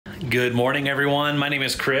Good morning, everyone. My name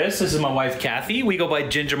is Chris. This is my wife, Kathy. We go by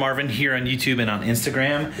Ginger Marvin here on YouTube and on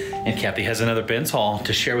Instagram. And Kathy has another Ben's haul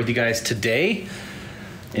to share with you guys today.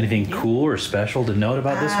 Anything cool or special to note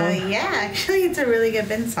about this one? Yeah, actually, it's a really good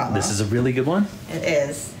Ben's haul. This is a really good one? It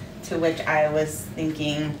is. To which I was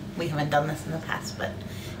thinking, we haven't done this in the past, but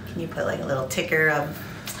can you put like a little ticker of...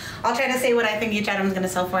 I'll try to say what I think each item's going to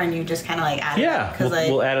sell for, and you just kind of like add it up. Yeah,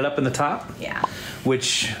 we'll add it up in the top. Yeah.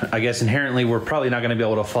 Which I guess inherently we're probably not going to be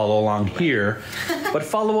able to follow along here, but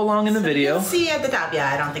follow along in the video. You'll see at the top.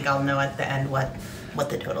 Yeah, I don't think I'll know at the end what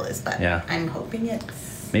the total is, but yeah. I'm hoping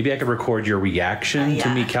it's... Maybe I could record your reaction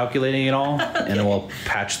to me calculating it all, okay. And then we'll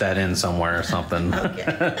patch that in somewhere or something.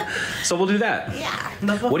 Okay. So we'll do that. Yeah.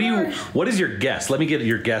 What is your guess? Let me get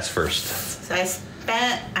your guess first. So I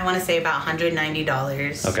spent, I want to say about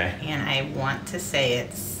 $190. Okay. And I want to say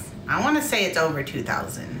it's over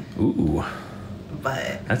 2,000. Ooh.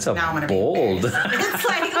 But that's a now I'm gonna bold. Be it's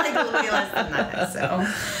like a little bit less than that.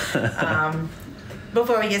 So,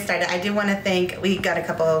 before we get started, I do want to thank. We got a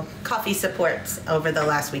couple of coffee supports over the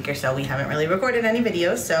last week or so. We haven't really recorded any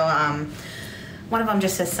videos, so one of them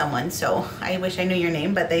just says someone. So I wish I knew your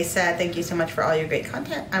name, but they said thank you so much for all your great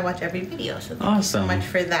content. I watch every video, so thank you so much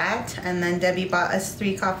for that. And then Debbie bought us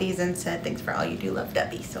 3 coffees and said thanks for all you do. Love,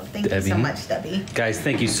 Debbie. So thank you so much, Debbie. Guys,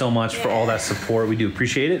 thank you so much for all that support. We do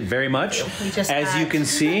appreciate it very much. As you can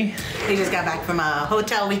see, we just got back from a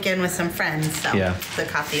hotel weekend with some friends, so the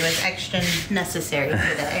coffee was extra necessary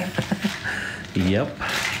today. Yep.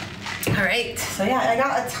 All right. So yeah, I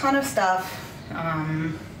got a ton of stuff.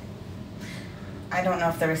 I don't know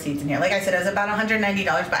if the receipt's in here. Like I said, it was about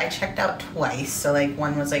 $190, but I checked out twice. So like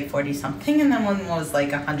one was like 40 something and then one was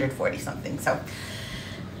like 140 something. So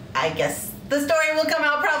I guess the story will come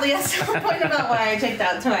out probably at some point about why I checked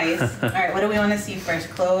out twice. All right, what do we want to see first?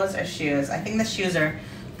 Clothes or shoes? I think the shoes are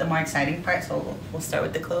the more exciting part, so we'll start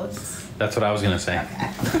with the clothes. That's what I was going to say.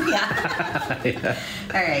 Okay. Yeah.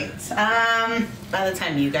 All right. By the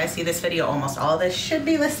time you guys see this video, almost all of this should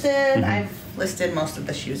be listed. I've listed most of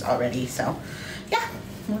the shoes already, so yeah,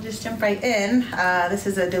 we'll just jump right in. This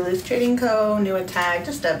is a Duluth Trading Co. new tag,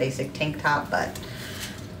 just a basic tank top, but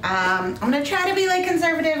I'm gonna try to be like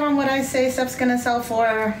conservative on what I say stuff's gonna sell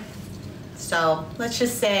for. So let's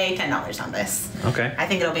just say $10 on this. Okay. I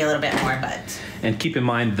think it'll be a little bit more, but. And keep in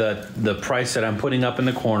mind the price that I'm putting up in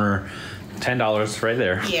the corner, $10 right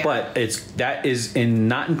there. Yeah. But that is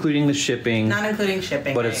not including the shipping. Not including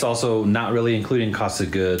shipping. But it's also not really including cost of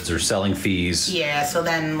goods or selling fees. Yeah. So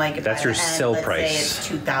then, like, if that's your sell price. Let's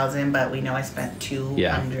say it's $2,000, but we know I spent $200.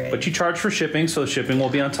 Yeah. But you charge for shipping, so shipping will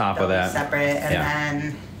be on top of that. Separate, and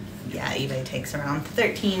then eBay takes around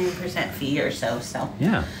 13% fee or so. So.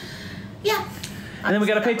 Yeah. Yeah. And then we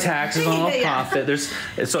got to pay taxes on all profit.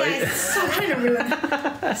 Stop trying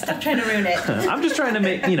to ruin it. I'm just trying to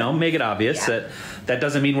make it obvious that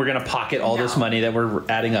doesn't mean we're going to pocket all this money that we're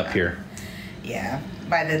adding up here. Yeah.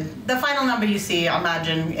 By the final number you see,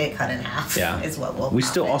 imagine it cut in half. Yeah. Is what we'll. We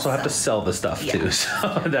still also have to sell the stuff too,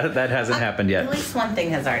 so that hasn't happened yet. At least one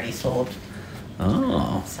thing has already sold.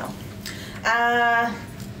 Oh. So,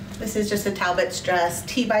 this is just a Talbot's dress,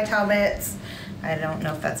 T by Talbot's. I don't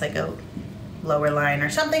know if that's like a lower line or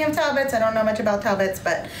something of Talbot's. I don't know much about Talbot's,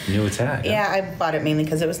 but new tag. Yeah, I bought it mainly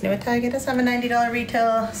because it was new tag. It does have a $90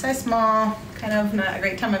 retail, size small. Kind of not a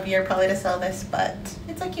great time of year probably to sell this, but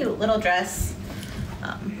it's a cute little dress.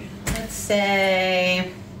 Let's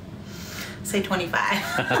say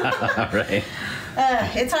 25. Right.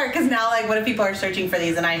 It's hard because now, like, what if people are searching for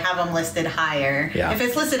these and I have them listed higher? Yeah. If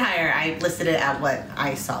it's listed higher, I listed it at what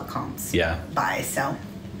I saw comps buy. So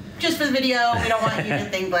just for the video, we don't want you to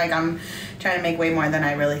think like I'm trying to make way more than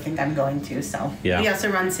I really think I'm going to. So we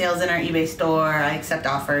also run sales in our eBay store. I accept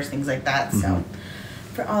offers, things like that. So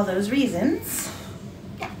for all those reasons,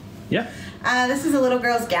 this is a little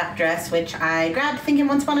girl's Gap dress, which I grabbed thinking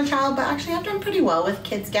once upon a child, but actually I've done pretty well with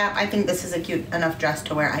kids Gap. I think this is a cute enough dress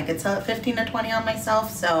to where I could sell it 15 to 20 on myself.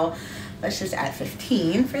 So let's just add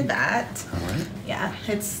 15 for that. All right. Yeah,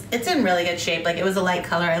 it's in really good shape. Like, it was a light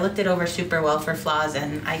color. I looked it over super well for flaws,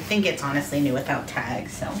 and I think it's honestly new without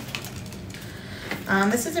tags. So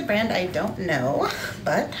this is a brand I don't know,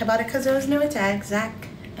 but I bought it because it was new with tag. Zach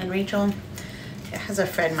and Rachel. It has a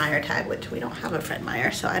Fred Meyer tag, which we don't have a Fred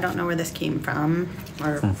Meyer, so I don't know where this came from.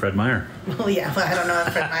 From Fred Meyer. Well, yeah, but I don't know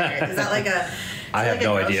what Fred Meyer is. Is that like a? I have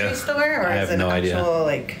no idea. Store, or I have no idea.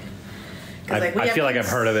 Like, I feel like I've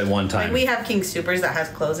heard of it one time. Like, we have King Supers that has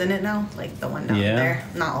clothes in it now, like the one down there.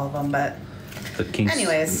 Not all of them, but. The King's.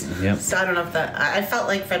 Anyways, so I don't know if I felt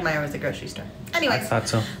like Fred Meyer was a grocery store. Anyways, I thought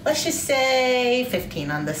so. Let's just say 15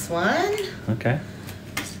 on this one. Okay.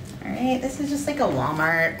 All right, this is just like a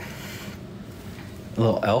Walmart.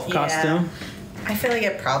 little elf costume. I feel like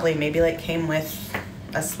it probably maybe like came with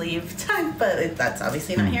a sleeve type, but that's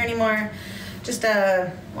obviously not here anymore. Just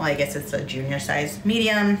well, I guess it's a junior size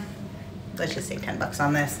medium. Let's just say $10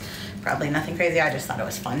 on this. Probably nothing crazy. I just thought it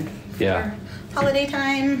was fun for holiday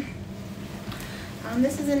time.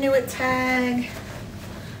 This is a new tag.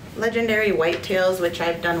 Legendary Whitetails, which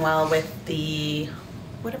I've done well with the,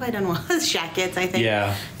 what have I done well? Shackets, I think.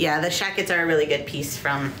 Yeah, the Shackets are a really good piece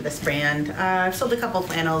from this brand. I've sold a couple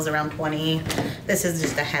flannels around 20. This is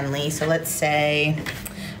just a Henley, so let's say,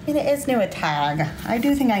 I mean, it is new tag. I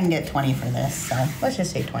do think I can get 20 for this, so let's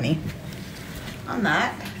just say 20 on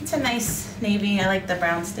that. It's a nice navy. I like the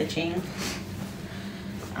brown stitching.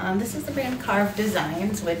 This is the brand Carved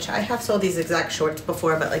Designs, which I have sold these exact shorts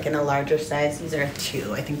before, but like in a larger size. These are a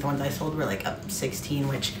 2. I think the ones I sold were like up 16,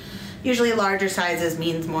 which usually larger sizes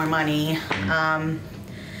means more money.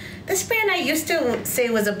 This brand I used to say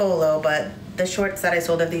was a bolo, but the shorts that I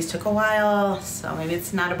sold of these took a while, so maybe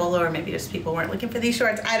it's not a bolo, or maybe just people weren't looking for these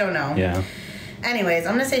shorts. I don't know. Yeah. Anyways,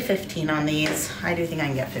 I'm gonna say 15 on these. I do think I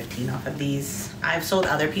can get 15 off of these. I've sold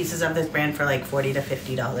other pieces of this brand for like $40 to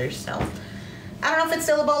 $50, so I don't know if it's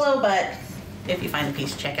still a bolo, but if you find the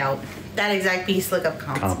piece, check out that exact piece. Look up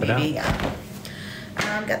comps, maybe. Yeah.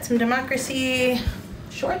 Got some Democracy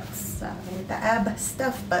shorts with the ab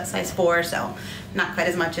stuff, but size 4, so not quite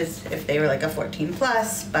as much as if they were like a 14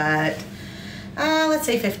 plus, but let's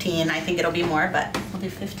say 15. I think it'll be more, but we'll do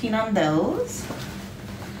 15 on those.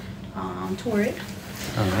 Torrid.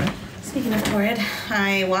 All right. Speaking of Torrid,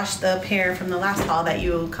 I washed the pair from the last haul that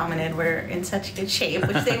you commented were in such good shape,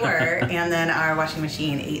 which they were, and then our washing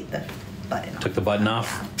machine ate the button off. Took the button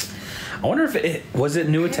off? I wonder if it was it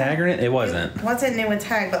new tag or it wasn't. It wasn't new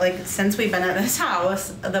tag, but like since we've been at this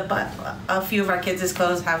house, a few of our kids'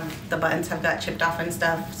 clothes the buttons have got chipped off and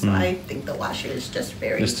stuff. So I think the washer is just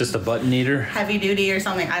very. It's just a button eater. Heavy duty or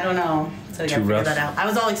something. I don't know. So we gotta figure that out. I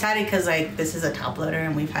was all excited because like this is a top loader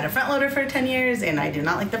and we've had a front loader for 10 years and I do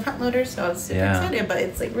not like the front loader, so I was super excited, but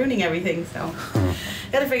it's like ruining everything. So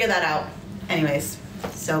gotta figure that out. Anyways,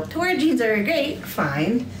 so Torrid jeans are great,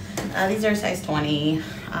 fine. These are size 20.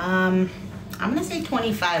 I'm gonna say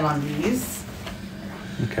 25 on these.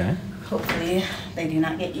 Okay. Hopefully they do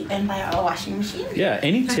not get eaten by our washing machine. Yeah.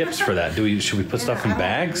 Any tips for that? Should we put stuff in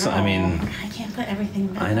bags? I mean, I can't put everything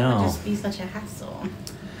in bags. I know. It would just be such a hassle.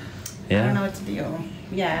 Yeah. I don't know what to do.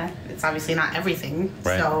 Yeah, it's obviously not everything.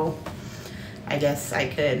 Right. So I guess I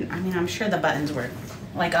could. I mean, I'm sure the buttons work.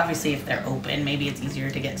 Like obviously, if they're open, maybe it's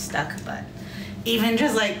easier to get stuck. But even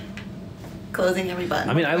just like closing every button.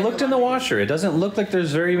 I mean, I looked in the washer. It doesn't look like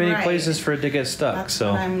there's very many places for it to get stuck. That's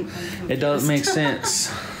so I'm it does make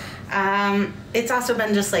sense. It's also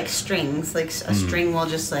been just like strings. Like a string will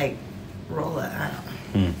just like roll it. I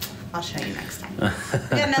don't know. I'll show you next time. We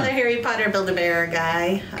got another Harry Potter Build-A-Bear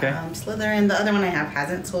guy. Okay. Slytherin. The other one I have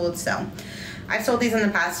hasn't sold, so I've sold these in the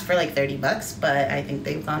past for like $30, but I think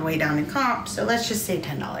they've gone way down in comp. So let's just say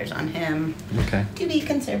 $10 on him. Okay. To be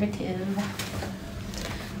conservative.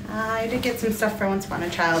 I did get some stuff for Once Upon a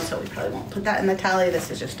Child, so we probably won't put that in the tally. This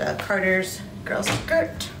is just a Carter's girl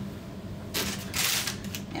skirt.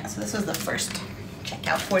 Yeah, so this was the first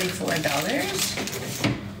checkout, $44.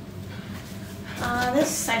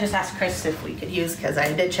 This I just asked Chris if we could use because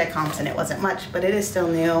I did check comps and it wasn't much, but it is still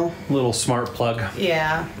new. Little smart plug.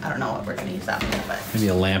 Yeah, I don't know what we're gonna use that for, but maybe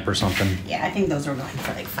a lamp or something. Yeah, I think those were going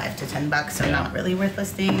for like $5 to $10, so not really worth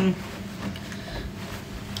listing.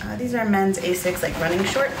 These are men's Asics like running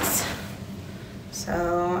shorts.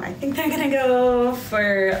 So I think they're gonna go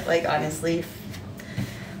for like honestly,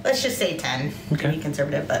 let's just say 10. Okay. To be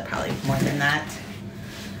conservative, but probably more than that.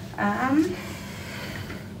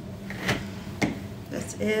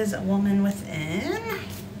 This is A Woman Within.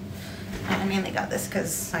 I mainly got this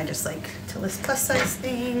because I just like to list plus size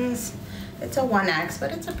things. It's a 1X,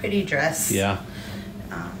 but it's a pretty dress. Yeah.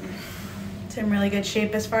 It's in really good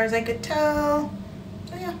shape as far as I could tell.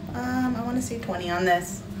 So yeah, I want to see 20 on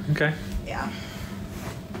this. Okay. Yeah.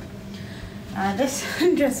 This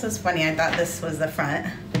dress was funny. I thought this was the front,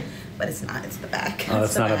 but it's not. It's the back. Oh,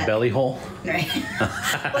 that's not a belly hole? Right.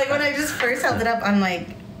 Like when I just first held it up, I'm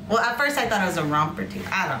like, well, at first I thought it was a romper too.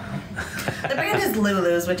 I don't know. The brand is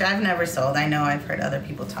Lulu's, which I've never sold. I know I've heard other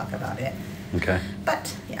people talk about it. Okay.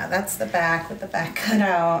 But yeah, that's the back with the back cut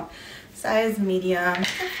out. Size medium.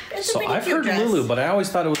 It's so a I've cute heard dress. Lulu, but I always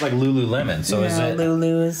thought it was like Lululemon. So is it?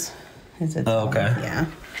 Lulu's. Is it? Oh, okay. Yeah.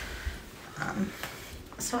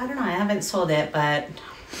 So I don't know. I haven't sold it, but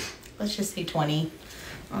let's just say 20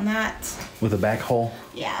 on that. With a back hole?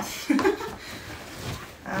 Yeah.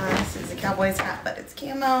 This is a Cowboys hat, but it's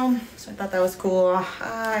camo, so I thought that was cool.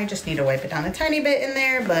 I just need to wipe it down a tiny bit in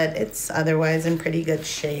there, but it's otherwise in pretty good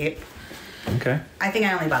shape. Okay. I think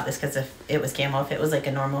I only bought this because if it was camo. If it was like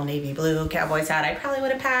a normal navy blue Cowboys hat, I probably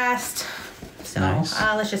would have passed. So nice.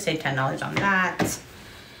 Let's just say $10 on that.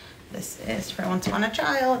 This is for Once Upon a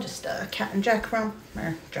Child, just a cat and Jack romp,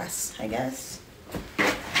 or dress, I guess.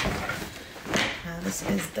 This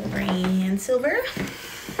is the brand silver.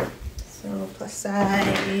 So plus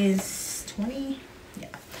size 20. Yeah.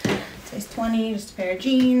 Size 20, just a pair of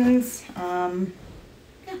jeans. Yeah.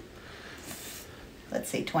 Let's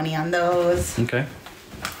say 20 on those. Okay.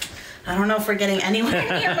 I don't know if we're getting anywhere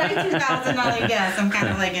near my $2,000 guess. I'm kind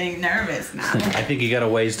of like getting nervous now. I think you got a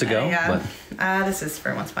ways to go. Yeah. But This is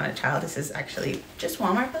for Once Upon a Child. This is actually just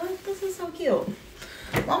Walmart, but like, this is so cute.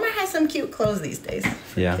 Walmart has some cute clothes these days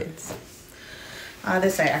for kids.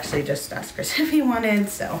 This I actually just asked Chris if he wanted,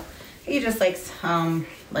 so he just likes,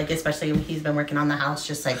 like especially when he's been working on the house,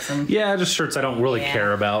 just like some... Yeah, just shirts I don't really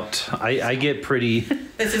care about. I get pretty...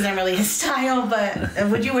 This isn't really his style, but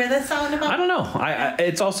would you wear this out and about? I don't know.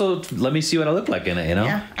 It's also, let me see what I look like in it, you know?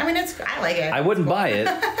 Yeah, I mean, I like it. I wouldn't buy it.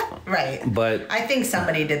 Right. But... I think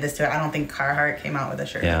somebody did this to it. I don't think Carhartt came out with a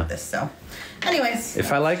shirt like this, so... Anyways.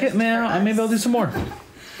 If I like it, man, maybe I'll do some more.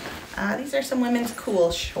 These are some women's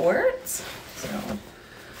cool shorts. So,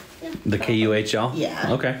 yeah. The KUHL?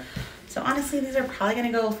 Yeah. Okay. So honestly, these are probably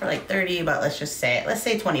gonna go for like 30, but let's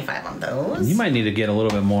say 25 on those. You might need to get a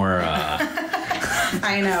little bit more.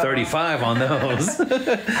 I know. 35 on those.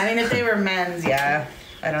 I mean, if they were men's, yeah.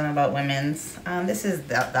 I don't know about women's. This is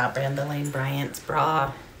that brand, the Lane Bryant's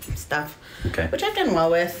bra stuff. Okay. Which I've done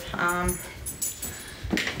well with.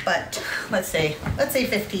 But let's say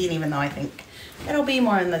 15, even though I think it'll be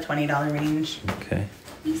more in the $20 range. Okay.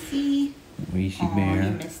 Weezy Bear. He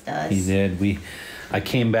missed us. He did. I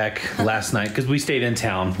came back last night because we stayed in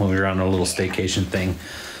town when we were on a little staycation thing.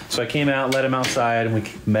 So I came out, let him outside, and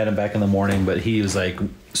we met him back in the morning. But he was like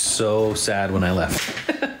so sad when I left.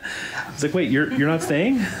 I was like, "Wait, you're not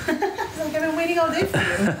staying?" Like, I've been waiting all day for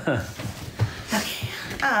you.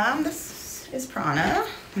 Okay. This is Prana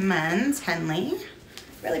men's Henley.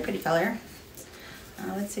 Really pretty color.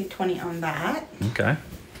 Let's say 20 on that. Okay.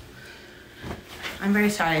 I'm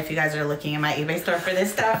very sorry if you guys are looking in my eBay store for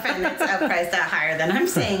this stuff and it's priced out higher than I'm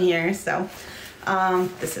saying here. So,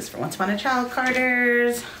 this is for Once Upon a Child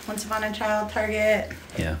Carter's, Once Upon a Child Target.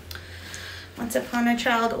 Yeah. Once Upon a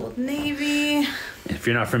Child Old Navy. If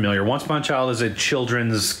you're not familiar, Once Upon a Child is a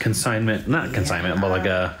children's consignment, not consignment, but like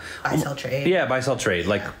a buy-sell trade. Yeah, buy-sell trade,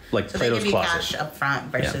 like so Plato's they give you Closet. cash up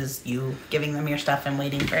front versus you giving them your stuff and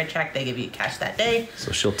waiting for a check. They give you cash that day.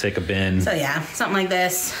 So she'll take a bin. So yeah, something like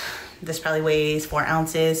this. This probably weighs 4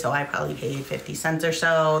 ounces, so I probably paid 50 cents or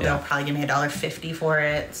so. They'll probably give me $1.50 for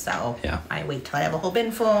it. So I wait till I have a whole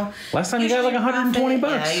bin full. Last time you got like $120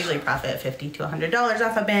 bucks. Yeah, I usually profit $50 to $100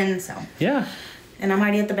 off a bin. So yeah. And I'm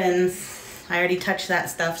already at the bins. I already touched that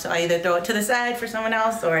stuff, so I either throw it to the side for someone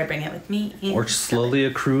else or I bring it with me. Or slowly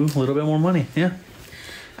accrue a little bit more money. Yeah.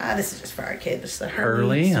 This is just for our kid. This is a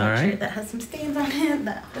Hurley, all right. that has some stains on it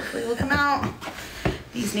that hopefully will come out.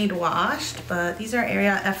 These need washed, but these are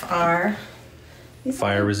Area FR.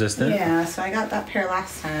 Fire resistant? Yeah, so I got that pair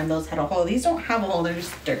last time. Those had a hole. These don't have a hole, they're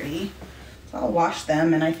just dirty. So I'll wash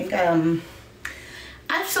them, and I think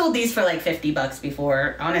I've sold these for like 50 bucks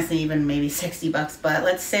before. Honestly, even maybe 60 bucks, but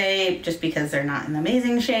let's say, just because they're not in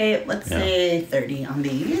amazing shape, let's say 30 on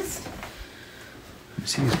these. You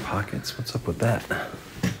see these pockets? What's up with that?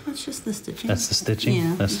 That's just the stitching. That's the stitching?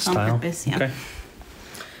 Yeah, that's the style? on purpose, yeah. Okay.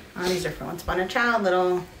 These are for Once Upon a Child,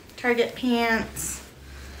 little Target pants.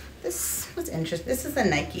 This was interesting. This is a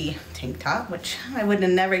Nike tank top, which I would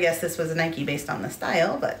have never guessed this was a Nike based on the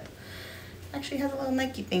style, but actually has a little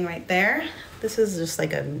Nike thing right there. This is just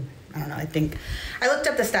like a, I don't know, I think, I looked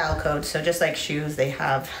up the style code, so just like shoes, they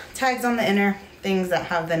have tags on the inner things that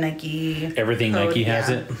have the Nike Everything code. Nike has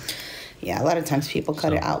it? Yeah, a lot of times people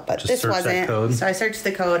cut it out, but this wasn't. Code. So I searched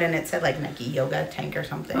the code and it said like Nike yoga tank or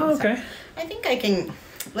something. Oh, okay. So I think I can,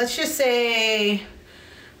 let's just say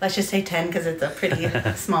 10 because it's a pretty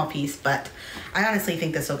small piece, but I honestly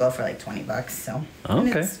think this will go for like 20 bucks. So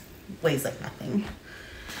okay. It weighs like nothing.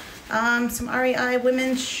 Some REI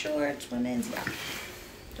women's shorts,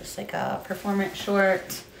 just like a performance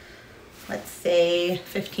short. Let's say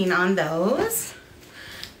 15 on those.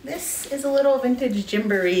 This is a little vintage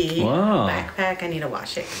Gymboree backpack. I need to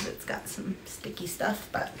wash it because it's got some sticky stuff,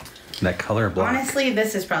 but that color block. Honestly,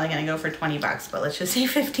 this is probably gonna go for 20 bucks, but let's just say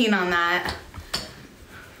 15 on that.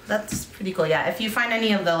 That's pretty cool. Yeah, if you find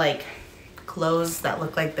any of the like clothes that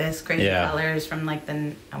look like this, crazy colors from like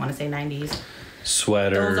the, I want to say 90s.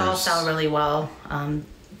 Sweaters. Those all sell really well.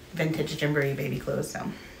 vintage Gymboree baby clothes. So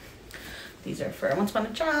these are for Once Upon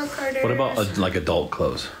a Child Carters. What about like adult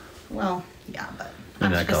clothes? Well, yeah, but In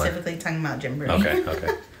I'm that color. specifically talking about Gymboree. Okay.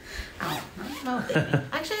 I don't know.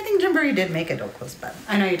 Actually, I think Gymboree did make adult clothes, but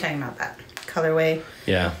I know you're talking about that colorway.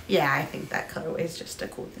 Yeah. Yeah, I think that colorway is just a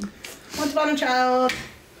cool thing. Once Upon a Child.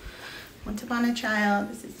 Once Upon a Child.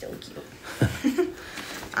 This is so cute.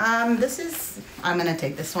 This is, I'm going to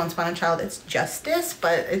take this Once Upon a Child. It's Justice,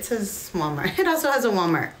 but it says Walmart. It also has a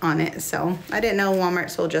Walmart on it, so I didn't know Walmart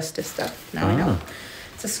sold Justice stuff. Now I know.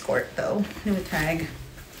 It's a skirt, though. New tag.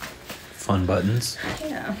 Fun buttons.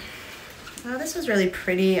 Yeah. This was really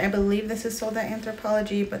pretty. I believe this is sold at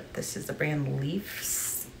Anthropology, but this is the brand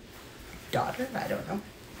Leaf's Daughter. I don't know.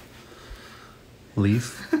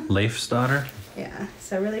 Leif's Daughter? Yeah,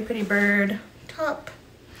 so really pretty bird top.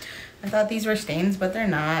 I thought these were stains, but they're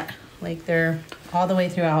not. Like, they're all the way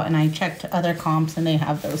throughout, and I checked other comps, and they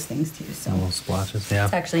have those things too, so. Little splotches, yeah.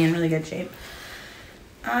 It's actually in really good shape.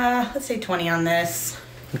 Let's say 20 on this.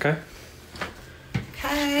 Okay.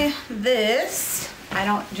 Okay, this, I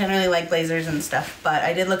don't generally like blazers and stuff, but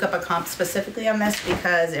I did look up a comp specifically on this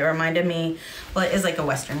because it reminded me, well, it is like a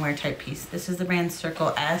Western wear type piece. This is the brand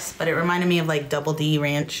Circle S, but it reminded me of like Double D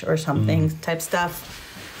Ranch or something type stuff.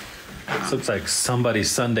 This looks like somebody's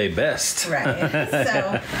Sunday best. Right.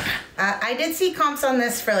 So I did see comps on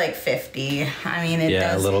this for like 50. I mean, it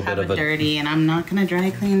does a little have bit of a dirty, and I'm not gonna dry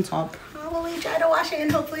clean, so I'll probably try to wash it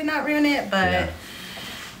and hopefully not ruin it. But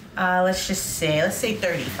let's say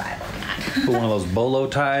 35 on that. Put one of those bolo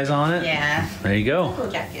ties on it. Yeah. There you go.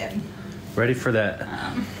 Cool jacket. Ready for that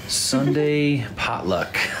Sunday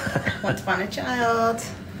potluck. Once Upon a Child.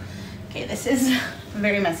 Okay, this is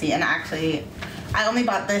very messy, and actually, I only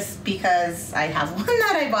bought this because I have one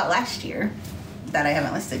that I bought last year that I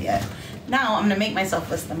haven't listed yet. Now I'm gonna make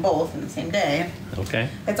myself list them both in the same day. Okay.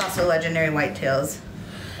 It's also Legendary Whitetails.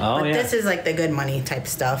 Oh, But yeah. this is like the good money type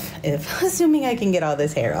stuff, if assuming I can get all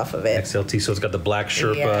this hair off of it. XLT, so it's got the black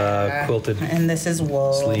Sherpa Yeah. quilted And this is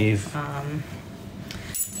wool. sleeve.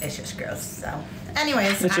 It's just gross. So,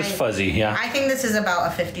 anyways, It's just fuzzy, yeah. I think this is about a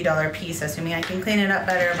 $50 piece, assuming I can clean it up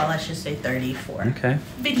better. But let's just say 30 for Okay.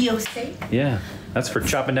 video's sake. Yeah. That's for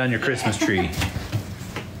chopping down your Christmas tree.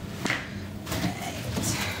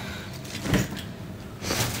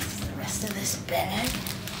 The rest of this bag.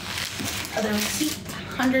 Other receipt,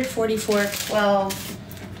 $144.12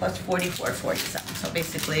 plus $44.40 something. So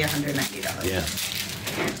basically $190. Yeah.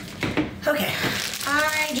 Okay,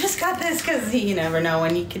 I just got this because you never know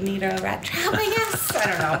when you can need a rat trap, I guess. I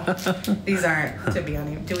don't know. These aren't, to be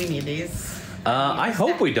honest. Do we need these? I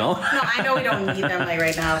hope we don't. No, I know we don't need them like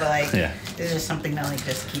right now, but like, Yeah. it's just something to like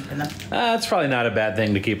just keep in them. It's probably not a bad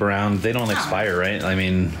thing to keep around. They don't expire, right? I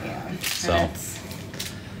mean, Yeah. So. And it's,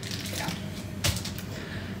 yeah.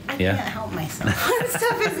 I Yeah. can't help myself.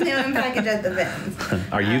 Stuff is new and packaged at the bins.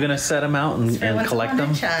 are you going to set them out and collect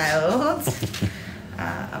them? Child.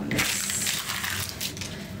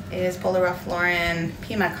 This is Polar Ralph Lauren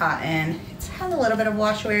Pima Cotton. It's had a little bit of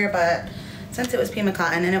wash wear, but since it was Pima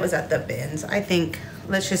Cotton and it was at the bins, I think,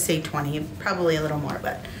 let's just say 20, probably a little more,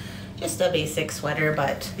 but just a basic sweater.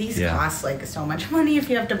 But these cost like so much money if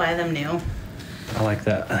you have to buy them new. I like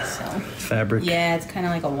that So, fabric. yeah, it's kind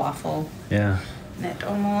of like a waffle Yeah. knit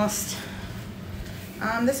almost.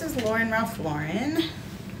 This is Ralph Lauren.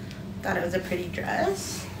 Thought it was a pretty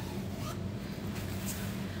dress.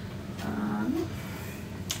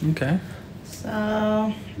 Okay.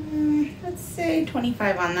 So, let's say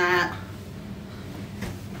 25 on that.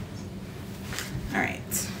 All right.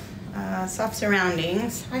 Soft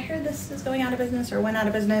Surroundings. I heard this is going out of business or went out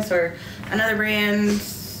of business, or another brand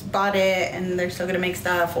bought it and they're still gonna make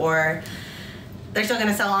stuff, or they're still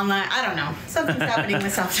gonna sell online. I don't know. Something's happening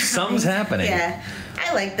with Soft Surroundings. Something's happening. Yeah.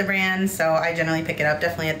 I like the brand, so I generally pick it up,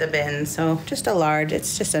 definitely at the bin. So just a large.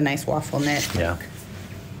 It's just a nice waffle knit. Yeah.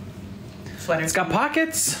 Sweater. It's got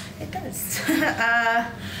pockets. It does.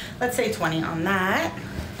 Let's say 20 on that.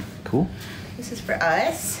 Cool. This is for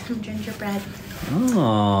us. Some gingerbread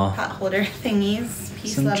Oh. pot holder thingies.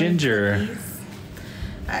 Peace, Some love, and ginger. cookies.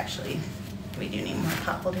 Actually, we do need more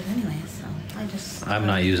pot holders anyway, so I just... I'm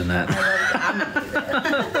not using that. I'm not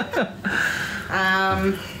using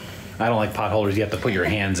it. I don't like pot holders. You have to put your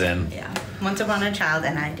hands in. Yeah. Once Upon a Child,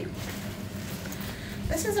 and I do.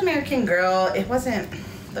 This is American Girl. It wasn't...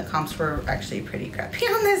 The comps were actually pretty crappy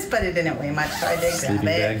on this, but it didn't weigh much, so I did grab Sleeping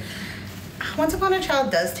it. bag. Once Upon a Child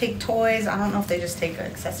does take toys. I don't know if they just take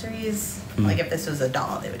accessories. Like if this was a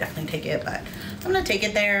doll, they would definitely take it, but I'm gonna take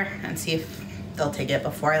it there and see if they'll take it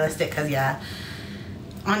before I list it, because yeah,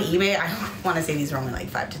 on eBay, I want to say these are only like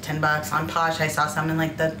 $5 to $10. On Posh, I saw some in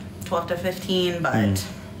like the 12 to 15, but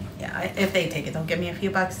yeah, if they take it, they'll give me a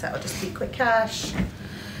few bucks. That will just be quick cash.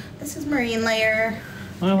 This is Marine Layer.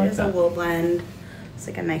 I like There's that. a wool blend. It's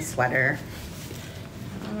like a nice sweater.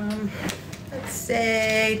 Let's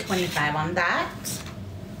say 25 on that.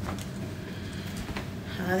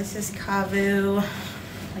 This is Kavu,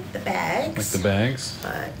 like the bags. Like the bags.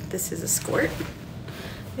 But this is a skirt.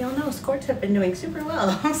 We all know skirts have been doing super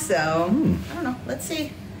well, so I don't know. Let's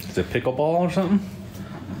see. Is it pickleball or something?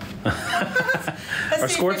 Are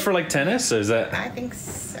skirts for like tennis? Or is that? I think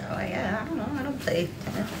so. Yeah, I don't know. I don't play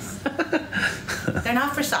tennis. They're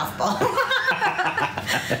not for softball.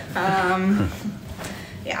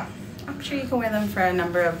 Yeah, I'm sure you can wear them for a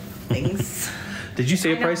number of things. Did you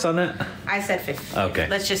say a price on that? I said 15. Okay.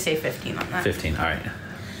 Let's just say 15 on that. 15. All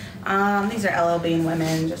right. These are LL Bean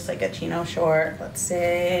women, just like a chino short. Let's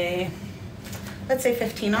say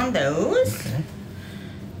 15 on those. Okay.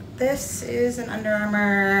 This is an Under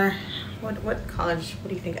Armour. What college? What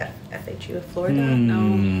do you think? FHU, Florida?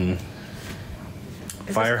 No.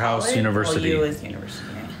 Is Firehouse this University. Oh, U is university.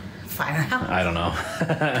 Firehouse. I don't know.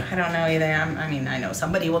 I don't know either. I mean, I know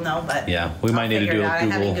somebody will know, but Yeah, we might need to do a I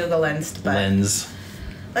haven't Google lensed, but lens.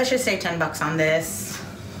 let's just say $10 on this.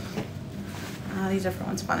 These are for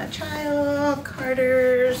Once Upon a Child,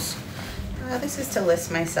 Carter's. This is to list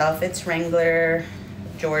myself. It's Wrangler,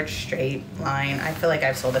 George Strait line. I feel like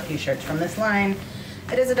I've sold a few shirts from this line.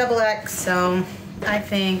 It is a XX, so I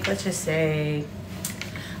think let's say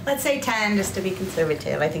 10 just to be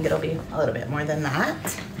conservative. I think it'll be a little bit more than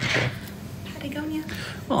that. Okay. Patagonia.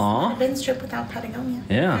 Aw. A bin strip without Patagonia.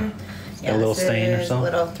 Yeah. Yeah, A little this stain or is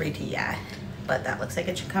something? A little 3T, yeah. But that looks like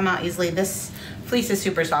it should come out easily. This fleece is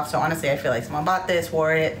super soft, so honestly, I feel like someone bought this,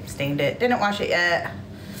 wore it, stained it, didn't wash it yet.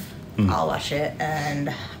 I'll wash it,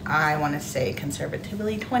 and I want to say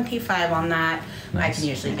conservatively 25 on that. Nice. I can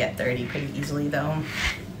usually get 30 pretty easily, though.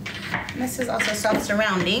 And this is also soft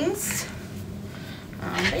surroundings.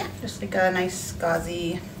 But yeah, just like a nice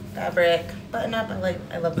gauzy fabric button up.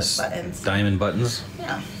 I love the buttons. Diamond buttons.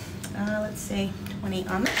 Yeah. Let's see, 20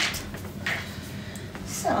 on that.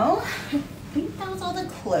 So, I think that was all the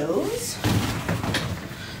clothes.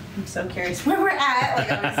 I'm so curious where we're at.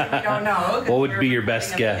 Like, obviously, we don't know. What would be your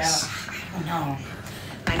best guess? I don't know.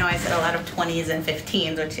 I know I said a lot of 20s and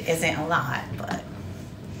 15s, which isn't a lot, but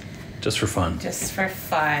Just for fun. just for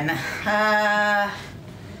fun.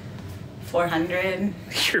 400.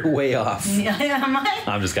 You're way off. Yeah, am I?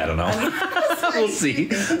 I don't know. We'll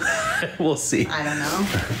see. We'll see. I don't know.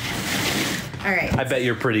 All right. I bet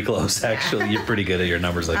you're pretty close, actually. You're pretty good at your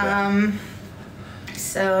numbers like that.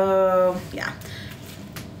 So, yeah.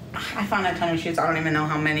 I found a ton of shoes. I don't even know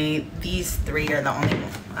how many. These 3 are the only,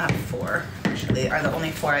 4 actually, are the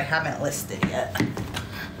only 4 I haven't listed yet.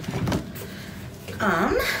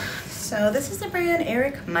 So this is the brand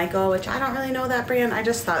Eric Michael, which I don't really know that brand. I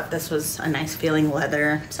just thought this was a nice feeling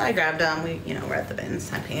leather. So I grabbed them. We're at the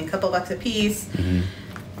bins. I'm paying a couple bucks a piece. Mm-hmm.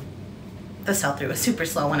 The sell-through was super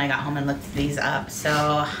slow when I got home and looked these up.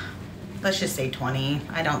 So let's just say 20.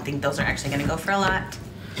 I don't think those are actually gonna go for a lot.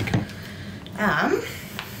 Okay.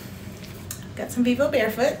 Got some Vivo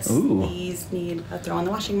Barefoots. Ooh. These need a throw in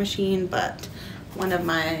the washing machine, but one of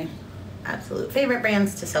my absolute favorite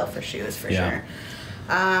brands to sell for shoes for sure.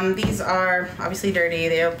 These are obviously dirty.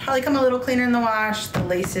 They'll probably come a little cleaner in the wash. The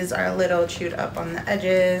laces are a little chewed up on the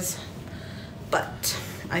edges, but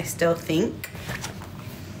I still think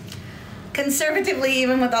conservatively,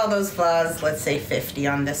 even with all those flaws, let's say 50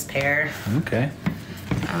 on this pair. Okay.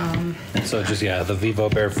 And so just, the Vivo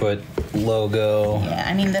Barefoot logo. Yeah,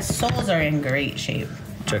 I mean, the soles are in great shape.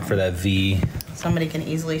 Check for that V. Somebody can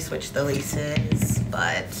easily switch the laces,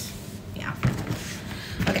 but yeah.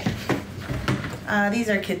 Okay. These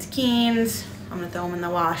are kids' Keens. I'm gonna throw them in the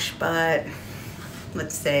wash, but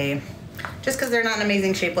let's say, just because they're not in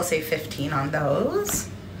amazing shape, we'll say 15 on those.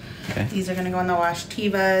 Okay. These are gonna go in the wash.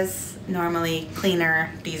 Tivas, normally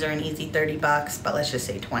cleaner. These are an easy 30 bucks, but let's just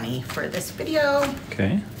say 20 for this video.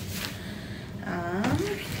 Okay.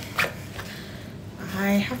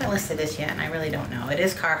 I haven't listed this yet, and I really don't know. It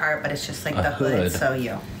is Carhartt, but it's just like A the hood, hood. so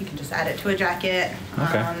you can just add it to a jacket.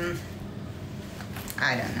 Okay.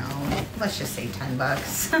 I don't know. Let's just say 10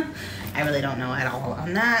 bucks. I really don't know at all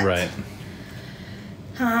on that. Right.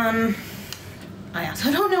 I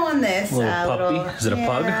also don't know on this. Little puppy? Is it a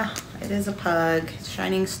pug? Yeah, it is a pug.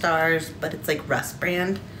 Shining Stars, but it's like Rust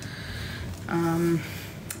brand. I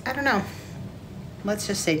don't know. Let's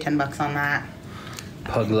just say 10 bucks on that.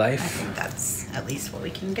 Pug I Life. think that's at least what we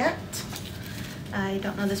can get. I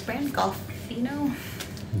don't know this brand, Golfino,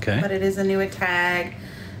 Okay. but it is a newer tag.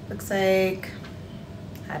 Looks like,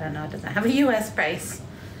 I don't know, it doesn't have a US price.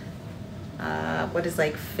 What is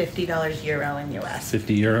like $50 euro in US?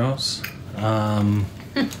 50 euros.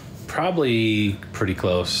 Probably pretty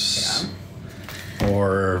close. Yeah.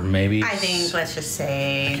 Or maybe. I think let's just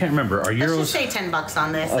say. I can't remember. Are euros? Let's just say $10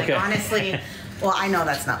 on this. Okay. Like honestly, well, I know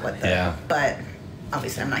that's not what the. Yeah. But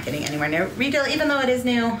obviously, I'm not getting anywhere near retail, even though it is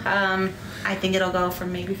new. I think it'll go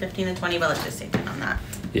from maybe 15 to 20, but let's just say 10 on that.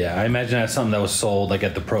 Yeah, I imagine that's something that was sold like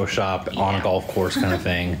at the pro shop on a golf course kind of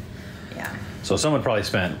thing. Yeah. So someone probably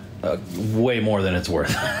spent way more than it's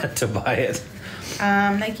worth to buy it.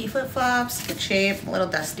 Nike flip-flops, good shape, a little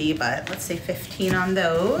dusty, but let's say 15 on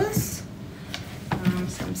those.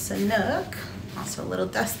 Some Sanuk, also a little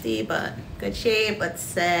dusty, but good shape. Let's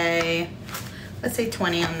say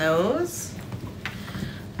 20 on those.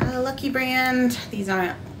 Lucky Brand, these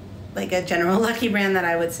aren't like a general Lucky Brand that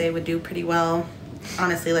I would say would do pretty well.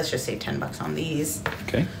 Honestly, let's just say $10 on these.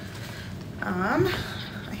 Okay. I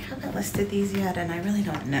haven't listed these yet, and I really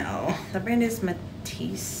don't know. The brand is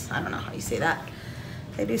Matisse. I don't know how you say that.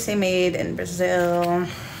 They do say made in Brazil.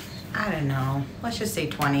 I don't know. Let's just say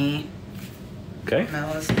 20. Okay. On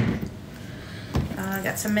those.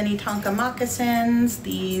 Got some mini Tonka moccasins.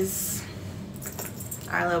 These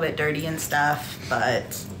are a little bit dirty and stuff,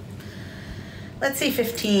 but let's say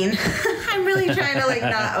 15. I'm really trying to like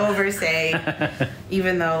not oversay,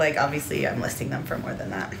 even though like obviously I'm listing them for more than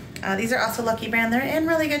that. These are also Lucky Brand. They're in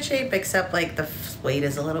really good shape, except like the suede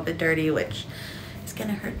is a little bit dirty, which is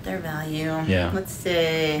gonna hurt their value. Yeah. Let's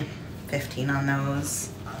say 15 on those.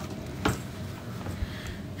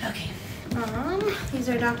 Okay. These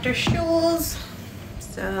are Dr. Scholl's.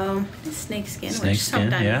 So snakeskin, which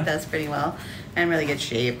sometimes does pretty well, and really good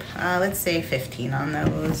shape. Let's say 15 on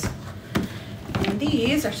those. And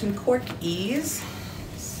these are some Cork E's.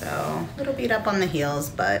 So a little beat up on the heels,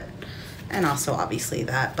 but, and also obviously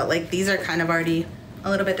that, but like these are kind of already a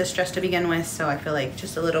little bit distressed to begin with, so I feel like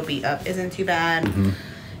just a little beat up isn't too bad. Mm-hmm.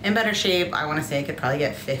 In better shape, I want to say I could probably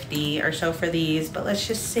get 50 or so for these, but let's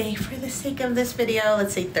just say for the sake of this video,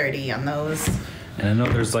 let's say 30 on those. And I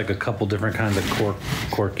know there's like a couple different kinds of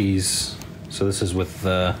Corkies. So this is with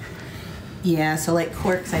the... Yeah, so like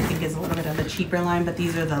Corks I think is a little bit of a cheaper line, but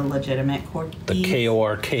these are the legitimate Corkies. The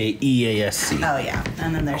Korkeasc. Oh yeah,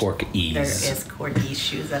 and then there's Corkies. There is Corkies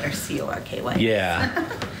shoes that are Corky. Yeah.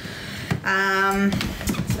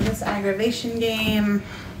 So this aggravation game,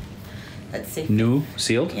 let's see. New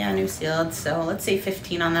sealed? Yeah, new sealed. So let's say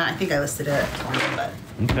 15 on that. I think I listed it at 20, but.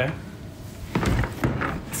 Okay.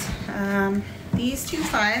 These two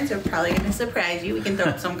finds are probably going to surprise you. We can throw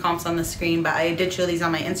up some comps on the screen, but I did show these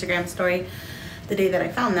on my Instagram story the day that I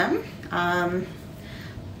found them.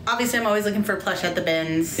 Obviously, I'm always looking for plush at the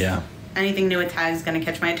bins. Yeah. Anything new at tag is going to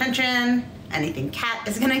catch my attention. Anything cat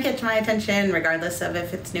is going to catch my attention, regardless of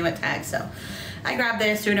if it's new at tag. So I grabbed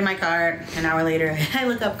this, threw it in my cart. An hour later, I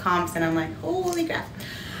look up comps, and I'm like, holy crap.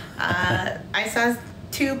 I saw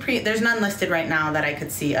there's none listed right now that I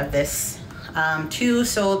could see of this. Two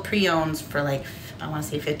sold pre-owns for like, I want to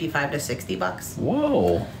say 55 to $60.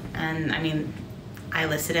 Whoa. And I mean, I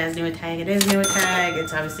listed it as new at tag. It is new at tag.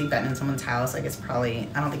 It's obviously been in someone's house. Like it's probably,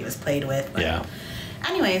 I don't think it was played with. But yeah.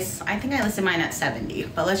 Anyways, I think I listed mine at 70,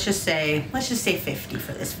 but let's just say 50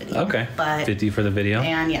 for this video. Okay. But 50 for the video.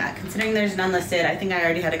 And yeah, considering there's none listed, I think I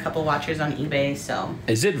already had a couple watchers on eBay, so.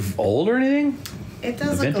 Is it old or anything? It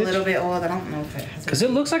does look a little bit old. I don't know if it has. Because it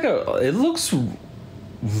looks like it looks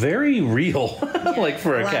very real, like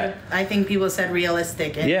for a cat. I think people said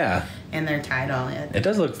realistic. In their title. It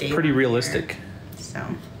does look pretty realistic. So,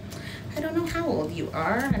 I don't know how old you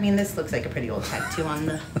are. I mean, this looks like a pretty old tattoo on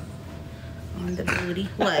the booty.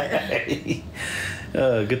 What?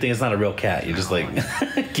 Good thing it's not a real cat. You're just like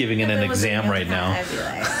giving it an exam right now. I'd be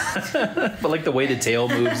like, but like the way the tail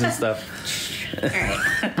moves and stuff. All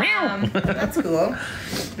right. That's cool.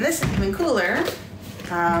 And this is even cooler.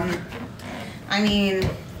 I mean,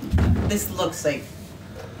 this looks like.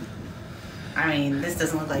 This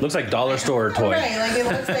doesn't look like. Looks like dollar store toy. Right, like it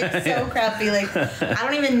looks like so crappy. Like I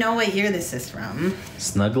don't even know what year this is from.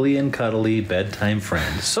 Snuggly and cuddly bedtime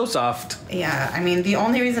friend. So soft. Yeah, I mean the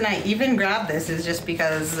only reason I even grabbed this is just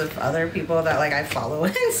because of other people that like I follow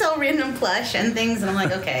and sell random plush and things, and I'm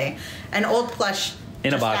like, okay, an old plush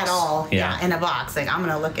in a box at all. Yeah, in a box. Like I'm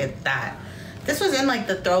gonna look at that. This was in like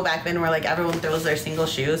the throwback bin where like everyone throws their single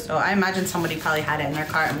shoes. So I imagine somebody probably had it in their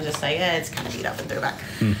cart and was just like, yeah, it's kind of beat up and threw it back.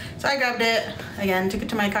 So I grabbed it, again, took it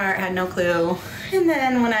to my cart, had no clue. And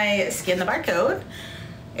then when I scanned the barcode,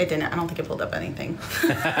 it didn't, I don't think it pulled up anything.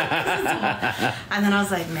 And then I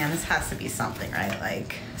was like, man, this has to be something, right?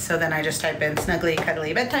 Like, so then I just typed in Snuggly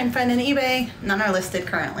Cuddly Bedtime Friend in eBay. None are listed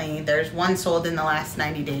currently. There's one sold in the last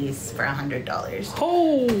 90 days for $100.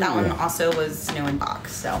 Oh! That one also was new in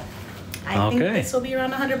box, so. I think this will be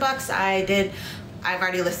around $100. I've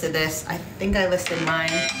already listed this. I think I listed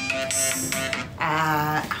mine.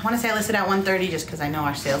 I want to say I listed at $130 just because I know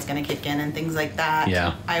our sale's going to kick in and things like that.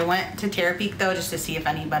 Yeah. I went to Terapeak though just to see if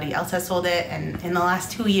anybody else has sold it, and in the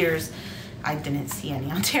last 2 years, I didn't see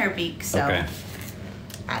any on Terapeak. So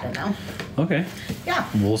I don't know. Okay. Yeah.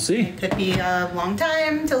 We'll see. It could be a long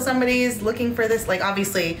time till somebody's looking for this. Like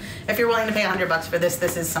obviously, if you're willing to pay $100 for this,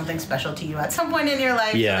 this is something special to you at some point in your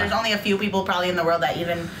life. Yeah. So there's only a few people probably in the world that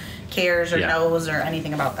even cares or knows or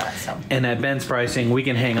anything about that. So. And at Ben's pricing, we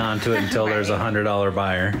can hang on to it until there's a $100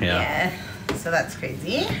 buyer. Yeah. So that's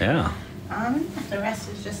crazy. Yeah. The rest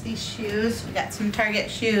is just these shoes. We got some Target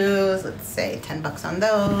shoes. Let's say $10 on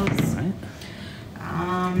those. All right.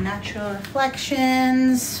 Natural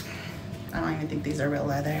Reflections. I don't even think these are real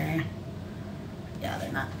leather. Yeah,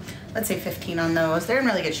 they're not. Let's say 15 on those. They're in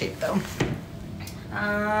really good shape though.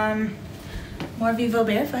 More Vivo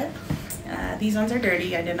Barefoot. These ones are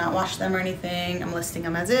dirty. I did not wash them or anything. I'm listing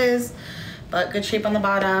them as is, but good shape on the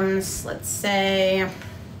bottoms. Let's say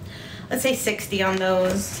 60 on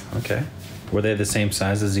those. Okay. Were they the same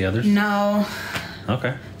size as the others? No.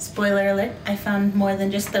 Okay. Spoiler alert, I found more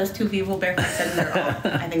than just those two Vivo Barefoots, and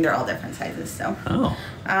I think they're all different sizes, so. Oh.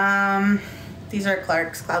 These are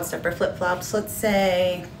Clark's Cloud Stepper flip-flops. Let's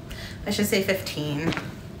say 15.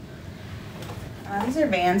 These are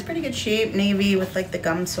Vans, pretty good shape, navy with like the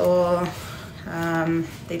gum sole.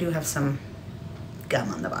 They do have some gum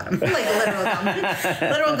on the bottom, like literal gum.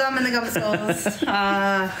 Literal gum in the gum soles.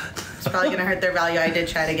 It's probably gonna hurt their value. I did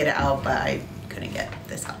try to get it out, but I couldn't get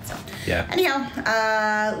this out, so. Yeah. Anyhow,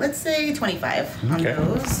 let's say 25 on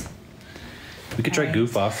those. We could try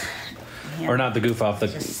Goof Off. Yeah. Or not the Goof Off,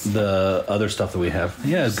 the other stuff that we have.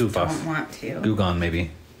 Yeah, Goof Off. Don't want to. Goo Gone,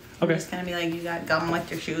 maybe. Okay. I'm just gonna be like, you got gum with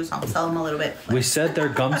your shoes. I'll sell them a little bit. We said they're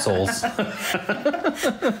gum soles. These are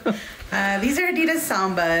Adidas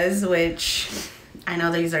Sambas, which I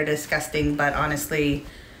know these are disgusting, but honestly,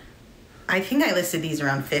 I think I listed these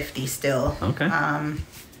around 50 still. Okay.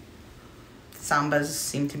 Sambas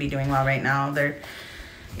seem to be doing well right now.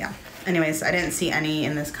 Yeah. Anyways, I didn't see any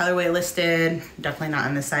in this colorway listed. Definitely not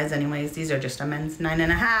in this size anyways. These are just a men's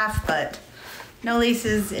 9.5, but no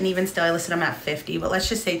laces, and even still I listed them at 50, but let's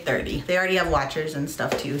just say 30. They already have watchers and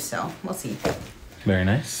stuff too, so we'll see. Very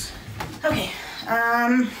nice. Okay.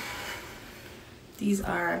 These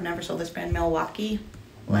are, I've never sold this brand, Milwaukee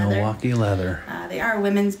leather. Milwaukee leather. They are a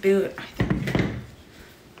women's boot.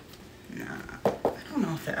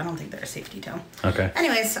 I don't think they're a safety toe. Okay.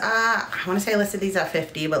 Anyways, I want to say I listed these at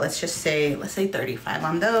 50, but let's say 35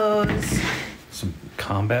 on those. Some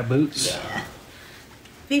combat boots. Yeah.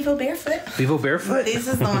 Vivo Barefoot. Vivo Barefoot? These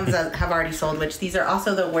is the ones that have already sold, which these are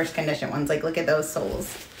also the worst condition ones. Like, look at those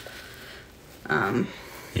soles.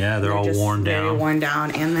 Yeah, they're all worn down. Very worn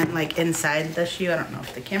down. And then, like, inside the shoe, I don't know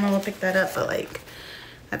if the camera will pick that up, but, like,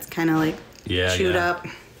 that's kind of, like, chewed up.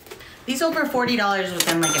 These sold for $40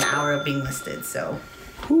 within, like, an hour of being listed, so...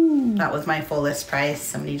 Ooh. That was my full list price.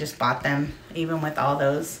 Somebody just bought them, even with all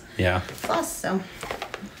those plus. So,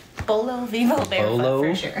 Bolo Vivo Barefoot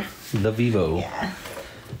for sure. The Vivo. Yeah.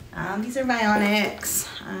 These are Bionics.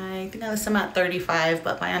 I think I list them at 35,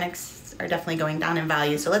 but Bionics are definitely going down in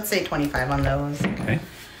value. So let's say 25 on those. Okay.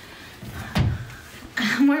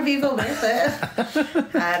 More Vivo Barefoot.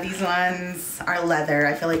 These ones are leather.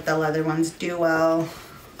 I feel like the leather ones do well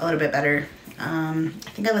a little bit better. I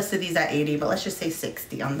think I listed these at 80, but let's just say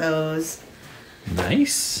 60 on those.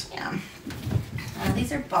 Nice. Yeah.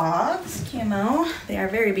 These are Boggs Camo. They are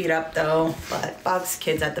very beat up though, but Boggs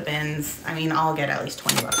kids at the bins, I mean, I'll get at least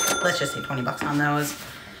 $20. Let's just say $20 on those,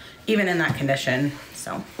 even in that condition,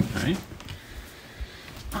 so. All right.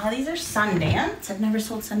 These are Sundance. I've never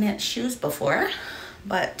sold Sundance shoes before,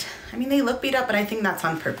 but I mean, they look beat up, but I think that's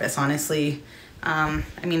on purpose, honestly. I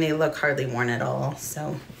mean, they look hardly worn at all,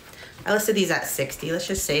 so. I listed these at 60. Let's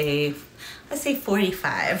say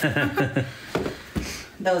 45.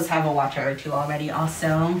 Those have a watcher or two already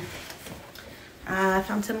also. I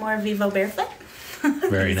found some more Vivo Barefoot.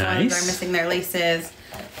 Very nice. These ones are missing their laces,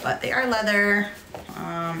 but they are leather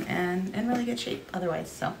and in really good shape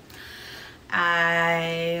otherwise. So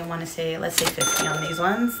I want to say, let's say 50 on these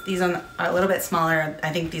ones. These ones are a little bit smaller.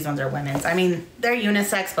 I think these ones are women's. I mean, they're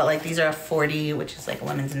unisex, but like these are a 40, which is like a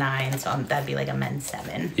women's 9. So that'd be like a men's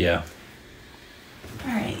 7. Yeah.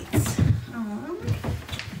 All right.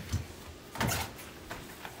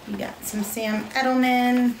 We got some Sam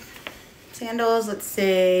Edelman sandals. Let's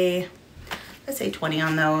say 20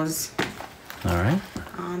 on those. All right.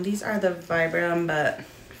 These are the Vibram, but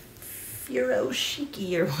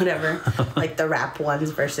Furoshiki or whatever, like the wrap ones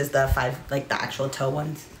versus the the actual toe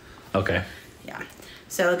ones. Okay. Yeah.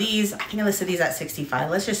 So these, I think I listed these at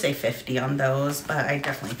 65. Let's just say 50 on those, but I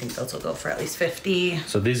definitely think those will go for at least 50.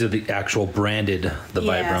 So these are the actual branded, the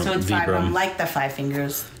Yeah, Vibram. so it's Vibram, Vibram. like the Five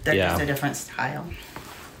Fingers. They're just a different style.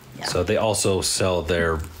 Yeah. So they also sell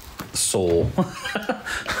their soul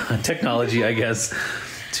technology, I guess,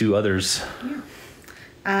 to others.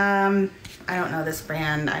 I don't know this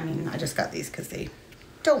brand. I mean, I just got these because they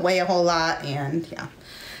don't weigh a whole lot, and yeah.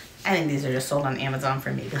 I think these are just sold on Amazon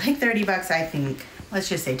for maybe like 30 bucks, I think. Let's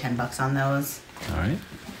just say 10 bucks on those. All right.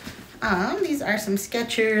 These are some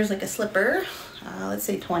Skechers, like a slipper. Let's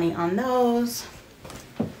say 20 on those.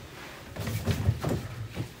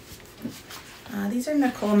 These are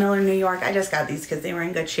Nicole Miller, New York. I just got these because they were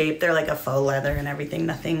in good shape. They're like a faux leather and everything,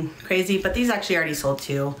 nothing crazy. But these actually already sold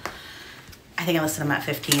too. I think I listed them at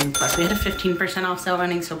 15 plus we had a 15% off sale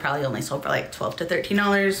running, so probably only sold for like $12 to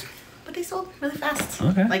 $13. But they sold really fast,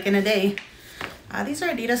 like in a day. These are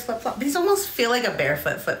Adidas flip-flop. These almost feel like a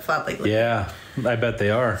barefoot flip-flop. Like, yeah, I bet they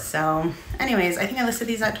are. So, anyways, I think I listed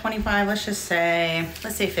these at 25. Let's say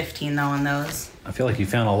 15 though on those. I feel like you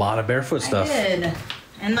found a lot of barefoot stuff. I did.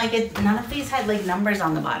 And like none of these had like numbers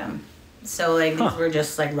on the bottom. So like these were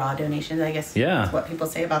just like raw donations, I guess. Yeah. That's what people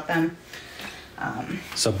say about them.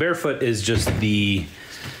 So barefoot is just the,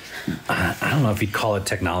 I don't know if you'd call it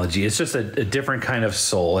technology. It's just a different kind of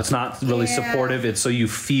sole. It's not really supportive. It's so you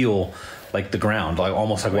feel like the ground, like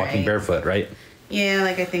almost like walking barefoot, right? Yeah,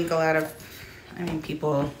 like I think a lot of,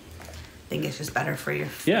 people think it's just better for your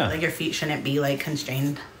feet. Yeah. Like your feet shouldn't be like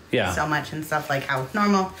constrained so much and stuff, like how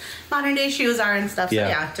normal modern day shoes are and stuff. So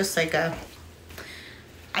yeah, just like I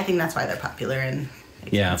think that's why they're popular and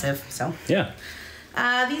expensive. So yeah.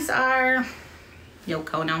 These are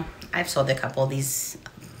Yokono. I've sold a couple of these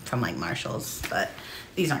from like Marshall's, but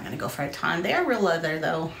these aren't going to go for a ton. They are real leather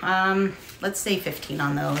though. Let's say 15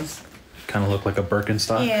 on those. Kind of look like a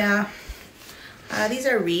Birkenstock. Yeah. These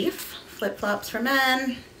are Reef flip-flops for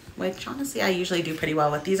men, which honestly I usually do pretty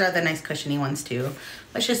well with. These are the nice cushiony ones too.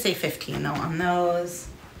 Let's just say 15 though on those.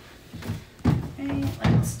 Okay, what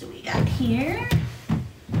else do we got here?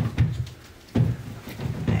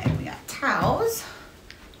 Okay, we got Taos,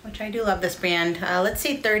 which I do love this brand. Let's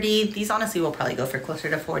say 30. These honestly will probably go for closer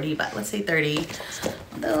to 40, but let's say 30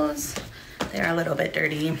 on those. They're a little bit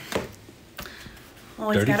dirty.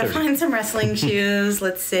 Always gotta find some wrestling shoes.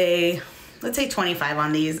 Let's say 25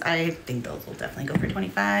 on these. I think those will definitely go for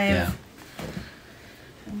 25. Yeah.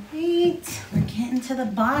 Alright, we're getting to the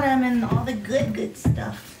bottom and all the good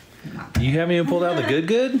stuff. You haven't even pulled out the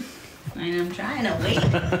good? I'm trying to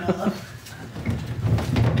wait.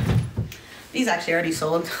 These actually already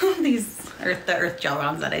sold. These are the earth gel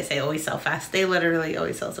rounds that I say always sell fast. They literally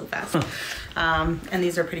always sell so fast. And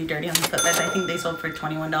these are pretty dirty on the footbed. I think they sold for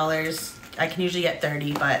 $21. I can usually get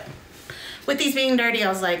 30, but with these being dirty, I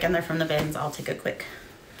was like, and they're from the bins, I'll take a quick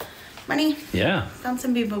money. Yeah. Found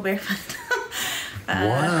some Vivo barefoot.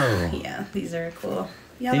 Wow. Yeah, these are cool.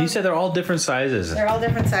 Yellow. And you said they're all different sizes. They're all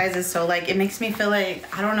different sizes, so like it makes me feel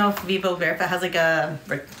like, I don't know if Vivo barefoot has like a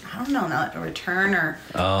return or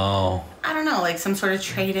I don't know, like some sort of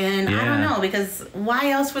trade-in. I don't know, because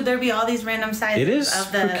why else would there be all these random sizes it is of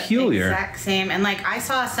the peculiar. Exact same? And like I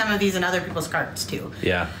saw some of these in other people's carts too.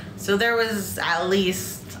 Yeah. So there was at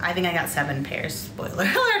least, I think I got 7 pairs. Spoiler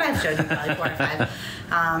alert, I've showed you probably 4 or 5.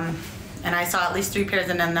 And I saw at least 3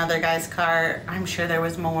 pairs in another guy's cart. I'm sure there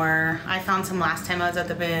was more. I found some last time I was at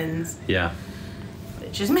the bins. Yeah.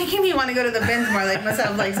 Which is making me want to go to the bins more. Like must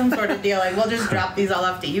have like some sort of deal. Like we'll just drop these all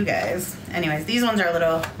off to you guys. Anyways, these ones are a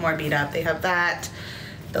little more beat up. They have that.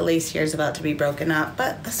 The lace here is about to be broken up,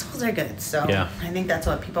 but the soles are good. So yeah. I think that's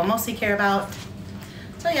what people mostly care about.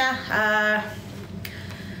 So yeah,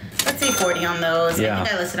 let's say 40 on those. Yeah. I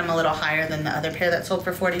think I listed them a little higher than the other pair that sold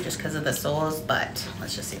for 40 just because of the soles, but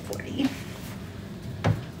let's just say 40.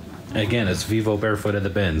 Again, it's Vivo barefoot in the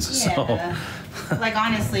bins. Yeah. So. Like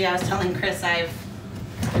honestly, I was telling Chris I've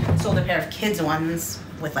sold a pair of kids ones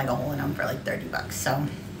with like a hole in them for like 30 bucks. So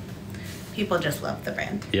people just love the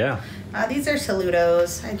brand. Yeah. These are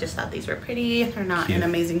Saludos. I just thought these were pretty. They're not in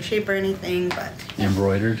amazing shape or anything, but yeah.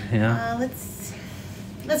 Embroidered, yeah.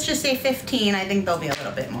 Let's just say 15. I think they'll be a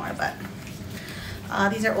little bit more, but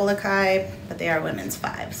these are Olakai, but they are women's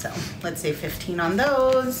 5. So let's say 15 on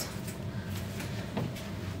those.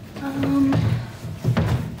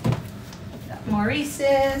 Got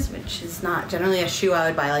Maurice's, which is not generally a shoe I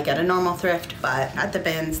would buy like at a normal thrift, but at the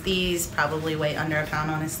bins, these probably weigh under a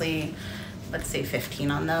pound, honestly. Let's say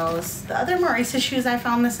 15 on those. The other Maurice's shoes I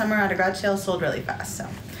found this summer at a garage sale sold really fast, so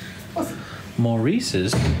we'll see.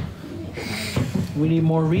 Maurice's? We need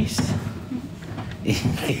Maurice.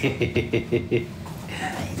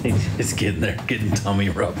 It's getting there, getting tummy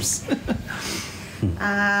rubs.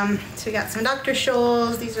 So we got some Dr.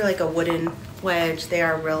 Scholl's. These are like a wooden wedge. They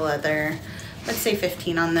are real leather. Let's say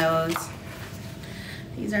 15 on those.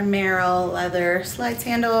 These are Merrill leather slides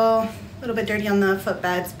handle. A little bit dirty on the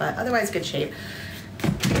footbeds, but otherwise good shape.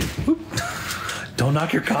 Don't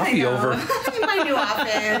knock your coffee over. In my new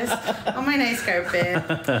office, on my nice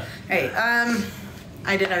carpet. All right,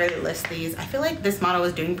 I did already list these. I feel like this model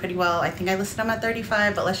was doing pretty well. I think I listed them at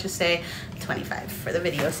 35, but let's just say 25 for the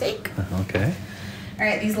video's sake. Okay. All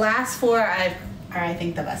right, these last four are, I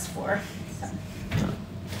think, the best four. So,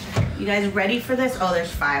 you guys ready for this? Oh,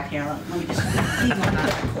 there's 5 here. Let me just. These ones are not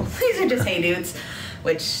that cool. These are just Hey Dudes,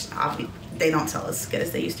 which they don't sell as good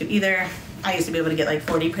as they used to either. I used to be able to get like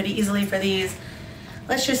 40 pretty easily for these.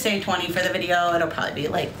 Let's just say 20 for the video. It'll probably be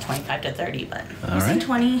like 25 to 30, but all right. Say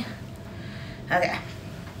 20. Okay.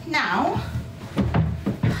 Now,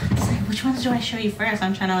 let's see, which ones do I show you first?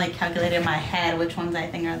 I'm trying to like calculate in my head which ones I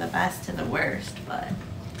think are the best to the worst, but.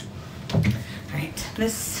 All right,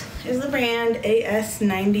 this is the brand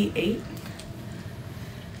AS98.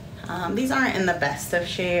 These aren't in the best of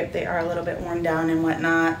shape. They are a little bit worn down and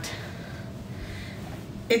whatnot.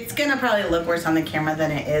 It's gonna probably look worse on the camera than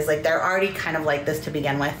it is. Like, they're already kind of like this to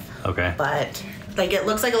begin with. Okay. But, like, it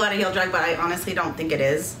looks like a lot of heel drag, but I honestly don't think it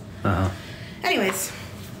is. Anyways,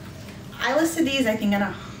 I listed these, I think, at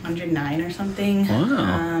 109 or something.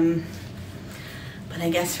 Wow. But I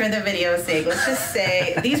guess for the video's sake, let's just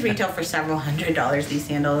say these retail for several $100s, these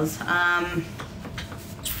sandals. I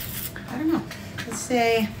don't know.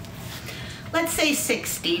 Let's say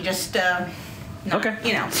 60, just okay.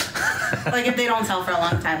 You know, like if they don't sell for a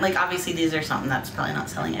long time. Like, obviously these are something that's probably not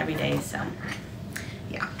selling every day, so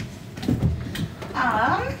yeah.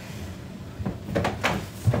 I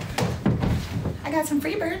got some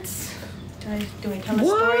Freebirds. Do I tell a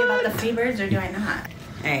story about the Freebirds or do I not?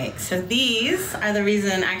 All right, so these are the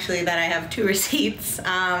reason actually that I have 2 receipts.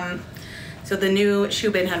 So the new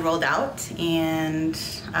shoe bin had rolled out, and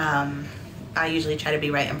I usually try to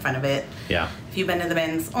be right in front of it. Yeah. If you've been to the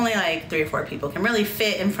bins, only like 3 or 4 people can really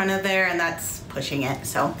fit in front of there, and that's pushing it.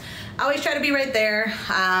 So I always try to be right there.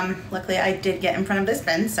 Luckily, I did get in front of this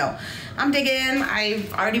bin, so I'm digging.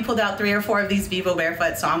 I've already pulled out 3 or 4 of these Vivo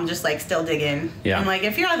Barefoot, so I'm just like still digging. Yeah. And like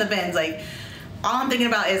if you're on the bins, like all I'm thinking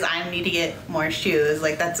about is I need to get more shoes.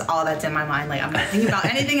 Like that's all that's in my mind. Like I'm not thinking about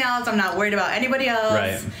anything else. I'm not worried about anybody else.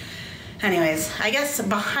 Right. Anyways, I guess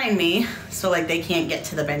behind me, so like they can't get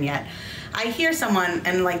to the bin yet. I hear someone,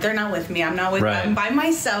 and like they're not with me. I'm not with. Right. I'm by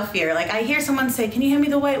myself here. Like I hear someone say, "Can you hand me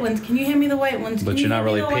the white ones? Can you hand me the white ones?" But you're not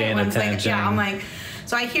really paying attention. Like, yeah, I'm like,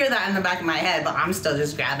 so I hear that in the back of my head, but I'm still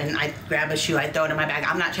just grabbing. I grab a shoe, I throw it in my bag.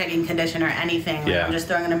 I'm not checking condition or anything. Like, yeah. I'm just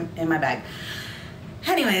throwing them in my bag.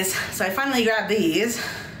 Anyways, so I finally grab these.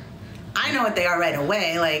 I know what they are right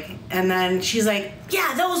away. Like, and then she's like,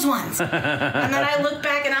 "Yeah, those ones." And then I look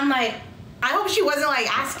back and I'm like, I hope she wasn't like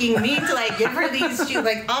asking me to like give her these shoes.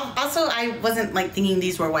 Like, also I wasn't like thinking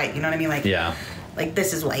these were white. You know what I mean? Like, yeah, like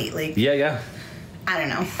this is white. Like, yeah. I don't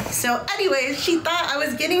know. So, anyways, she thought I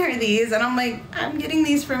was getting her these, and I'm like, I'm getting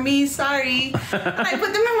these for me. Sorry. And I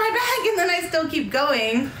put them in my bag, and then I still keep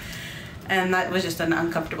going. And that was just an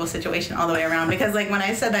uncomfortable situation all the way around because like when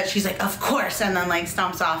I said that, she's like, "Of course," and then like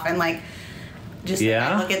stomps off and like. Just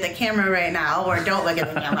like, look at the camera right now, or don't look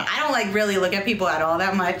at the camera. I don't like really look at people at all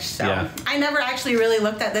that much, so I never actually really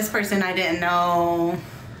looked at this person. I didn't know.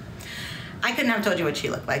 I couldn't have told you what she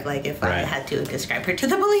looked like if I had to describe her to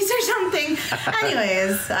the police or something.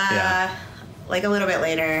 Anyways, like a little bit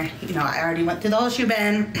later, you know, I already went through the whole shoe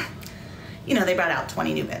bin. You know, they brought out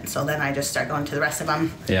 20 new bins, so then I just start going to the rest of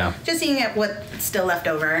them. Yeah. Just seeing at what's still left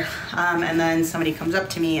over, and then somebody comes up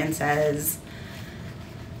to me and says.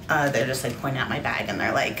 They're just like pointing at my bag and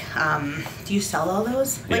they're like, "Do you sell all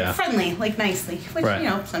those?" Like friendly, like nicely, which you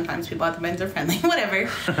know sometimes people at the bins are friendly, whatever.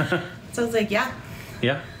 So I was like, "Yeah."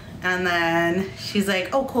 And then she's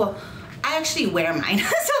like, "Oh, cool. I actually wear mine."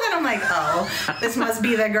 So then I'm like, "Oh, this must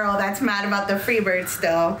be the girl that's mad about the Freebird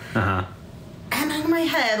still." And in my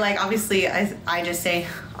head, like obviously, I just say,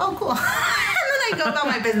 "Oh, cool." I go about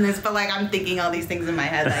my business, but like I'm thinking all these things in my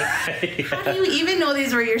head, like how do you even know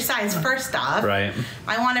these were your size? First off, I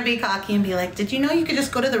want to be cocky and be like, did you know you could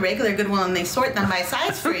just go to the regular Goodwill and they sort them by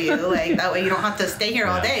size for you? Like that way you don't have to stay here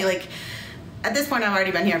all day. Like at this point, I've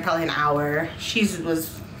already been here probably an hour.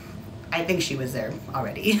 I think she was there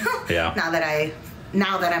already. Now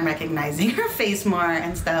that I'm recognizing her face more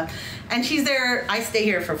and stuff, and she's there. I stay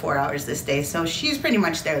here for 4 hours this day, so she's pretty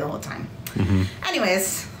much there the whole time.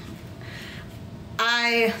 Anyways.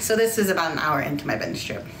 So this is about an hour into my binge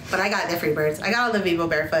trip, but I got the Freebirds. I got all the Vivo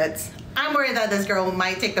Barefoots. I'm worried that this girl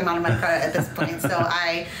might take them out of my cart at this point, so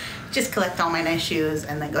I just collect all my nice shoes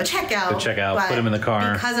and then go check out. Put them in the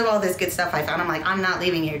car. Because of all this good stuff I found, I'm like, I'm not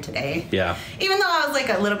leaving here today. Yeah. Even though I was like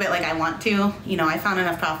a little bit like I want to, you know, I found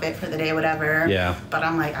enough profit for the day, whatever. Yeah. But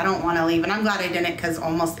I'm like, I don't want to leave, and I'm glad I didn't, because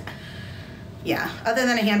almost, yeah, other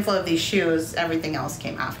than a handful of these shoes, everything else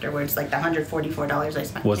came afterwards. Like the $144 I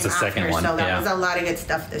spent was the second one. So that was a lot of good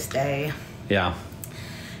stuff this day. Yeah.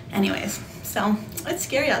 Anyways. So, it's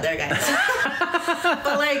scary out there, guys.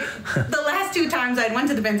 But, like, the last 2 times I went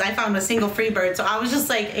to the bins, I found a single Freebird. So, I was just,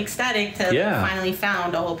 like, ecstatic to finally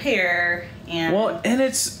found a whole pair. And well, and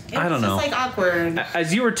it's I don't know. It's just, like, awkward.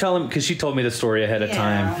 As you were telling, because she told me the story ahead of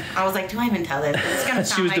time. I was like, do I even tell this? It's gonna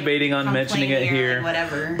sound she was like debating on mentioning it here. Like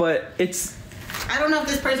whatever. But it's... I don't know if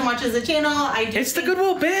this person watches the channel. It's the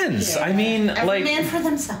Goodwill bins. Yeah. I mean, every man for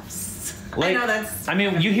themselves. Like, I know that's... I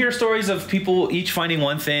mean, you hear stories of people each finding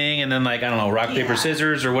one thing and then, like, I don't know, rock, paper,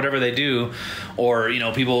 scissors or whatever they do. Or, you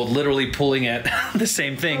know, people literally pulling at the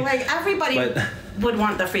same thing. Well, like, everybody would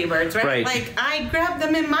want the Freebirds, right? Like, I grabbed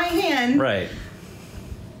them in my hand. Right.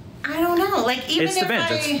 I don't know. Like, even it's the bench.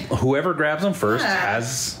 It's whoever grabs them first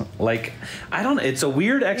has, like, I don't know. It's a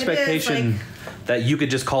weird expectation that you could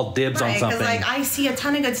just call dibs on something. Because, like, I see a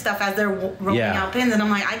ton of good stuff as they're rolling out pins, and I'm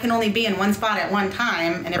like, I can only be in one spot at one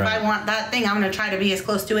time, and if I want that thing, I'm going to try to be as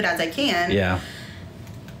close to it as I can. Yeah.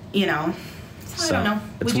 You know. So, I don't know.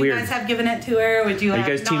 It's would you guys have given it to her? Would you? Are you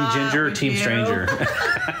guys team ginger or team stranger?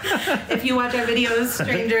 If you watch our videos,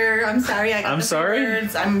 stranger, I'm sorry. I'm sorry.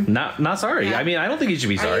 Birds. I'm not sorry. Yeah. I mean, I don't think you should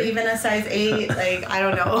be sorry. Are you even a size 8? Like, I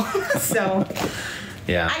don't know. So.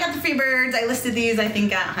 Yeah. I got the Freebirds. I listed these, I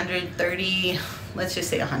think, at 130. Let's just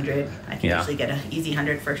say 100. I can usually get an easy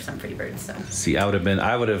 100 for some Freebirds. So. See, I wouldn't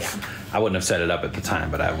have set it up at the time,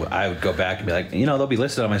 but I would go back and be like, you know, they'll be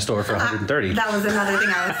listed on my store for 130. That was another thing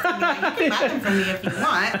I was thinking. Like, you can buy them from me if you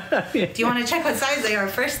want. Do you want to check what size they are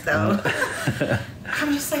first, though?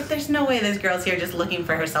 I'm just like, there's no way this girl's here just looking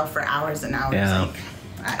for herself for hours and hours. Yeah.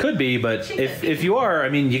 Like, could be, but if you are, I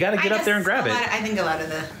mean, you got to get up there and grab it. I think a lot of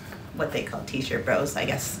the what they call t-shirt bros, I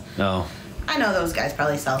guess. No. I know those guys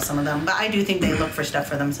probably sell some of them, but I do think they look for stuff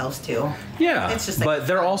for themselves too. Yeah, it's just like but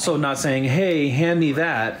they're also not saying, "Hey, hand me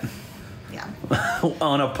that." Yeah.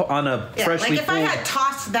 on a freshly like if I had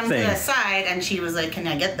tossed them thing. To the side and she was like, "Can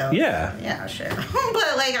I get those?" Yeah. Yeah, sure.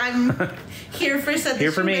 But like I'm here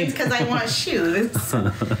for me because I want shoes.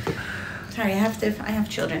 Sorry, I have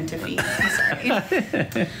children to feed. I'm sorry.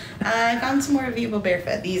 I found some more Vivo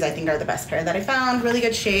Barefoot. These I think are the best pair that I found. Really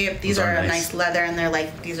good shape. These are a nice leather, and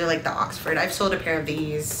these are like the Oxford. I've sold a pair of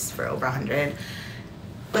these for over 100.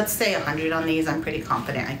 Let's say 100 on these. I'm pretty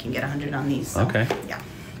confident I can get 100 on these. So, okay. Yeah.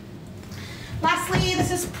 Lastly,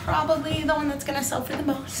 this is probably the one that's gonna sell for the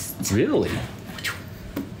most. Really?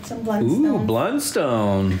 Some Blundstone. Ooh,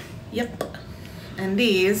 Blundstone. Yep. And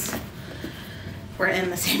these were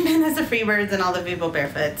in the same bin as the Freebirds and all the Vivo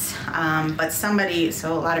Barefoots. But so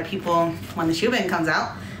a lot of people, when the shoe bin comes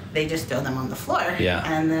out, they just throw them on the floor. Yeah.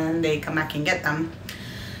 And then they come back and get them.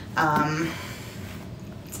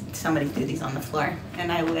 Somebody threw these on the floor.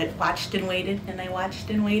 And I watched and waited, and I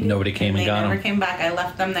watched and waited. Nobody came and got them. They never came back. I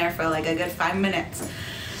left them there for like a good 5 minutes.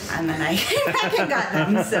 And then I came back and got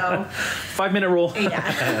them, so. 5-minute rule.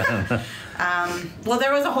 Yeah. Well,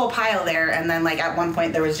 there was a whole pile there, and then like at one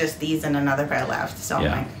point there was just these and another pair left. So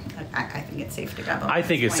I think it's safe to grab them. I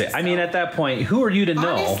think it's safe. I mean, at that point, who are you to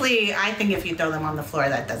know? Honestly, I think if you throw them on the floor,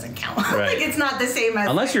 that doesn't count. Right. Like it's not the same as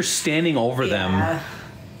unless you're standing over them.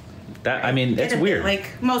 That I mean, it's weird.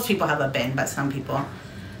 Like most people have a bin, but some people,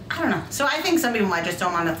 I don't know. So I think some people might just throw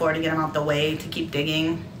them on the floor to get them out the way to keep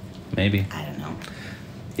digging. Maybe. I don't know.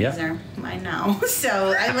 Yeah. These are mine now.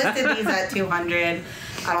 So I listed these at 200.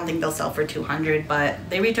 I don't think they'll sell for 200, but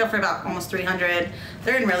they retail for about almost 300.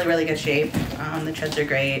 They're in really, really good shape. The treads are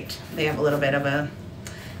great. They have a little bit of a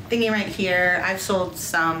thingy right here. I've sold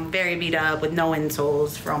some very beat up with no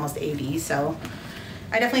insoles for almost 80. So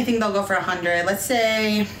I definitely think they'll go for 100. Let's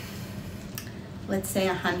say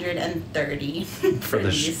 130 for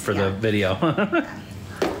the video. Yeah.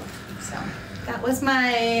 So that was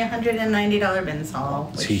my $190 bins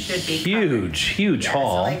haul, which should be huge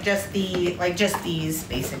haul. So just these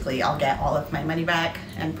basically, I'll get all of my money back,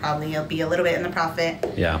 and probably it'll be a little bit in the profit.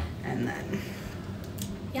 Yeah. And then,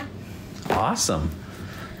 yeah. Awesome.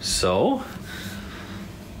 So,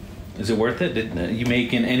 is it worth it? Did you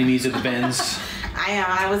making enemies of the bins? I am.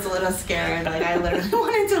 I was a little scared. Like, I literally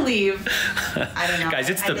wanted to leave. I don't know. Guys,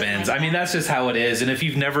 it's the bins. I mean, that's just how it is. And if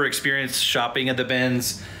you've never experienced shopping at the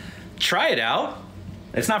bins, try it out.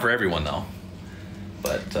 It's not for everyone, though.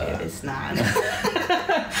 But it is not.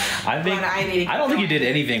 I don't think you did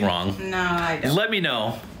anything wrong. No, I don't. Let me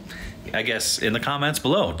know. I guess, in the comments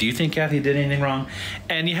below. Do you think Kathy did anything wrong?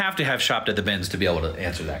 And you have to have shopped at the bins to be able to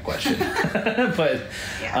answer that question. But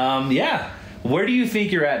yeah, where do you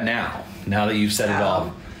think you're at now that you've said it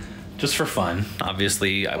all? Just for fun,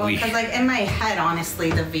 obviously. Well, because like in my head, honestly,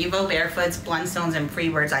 the Vivo Barefoots, Blundstones, and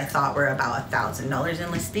Freebirds I thought were about $1,000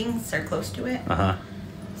 in listings or close to it.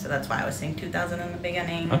 So that's why I was saying 2,000 in the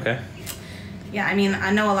beginning. Okay. Yeah, I mean,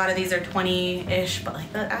 I know a lot of these are 20-ish, but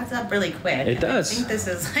like that adds up really quick. It does. I think this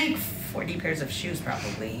is like 40 pairs of shoes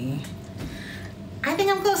probably. I think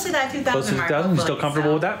I'm close to that 2,000 Close to mark. 2,000? You still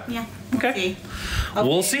comfortable with that? Yeah. Okay.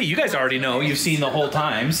 We'll see. You guys already know. You've seen the whole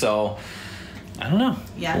time, so I don't know.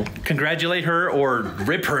 Yeah. We'll congratulate her or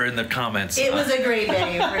rip her in the comments. It was a great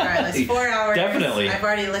day, regardless. 4 hours. Definitely. I've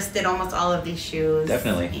already listed almost all of these shoes.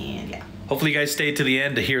 Definitely. And yeah. Hopefully you guys stayed to the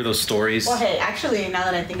end to hear those stories. Well, hey, actually, now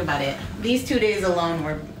that I think about it, these 2 days alone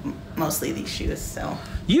were mostly these shoes, so.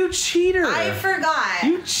 You cheater! I forgot.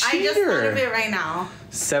 You cheater! I just thought of it right now.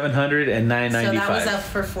 $709.95. So that was up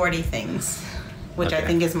for 40 things, which I Okay.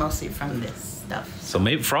 think is mostly from this stuff. So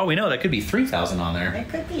maybe, for all we know, that could be 3,000 on there. It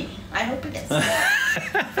could be. I hope it is.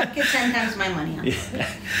 I'll get 10 times my money on it.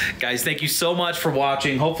 Guys, thank you so much for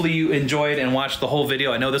watching. Hopefully you enjoyed and watched the whole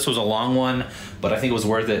video. I know this was a long one, but I think it was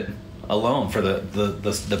worth it alone for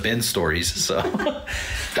the bin stories. So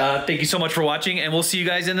thank you so much for watching, and we'll see you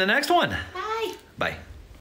guys in the next one. Bye. Bye.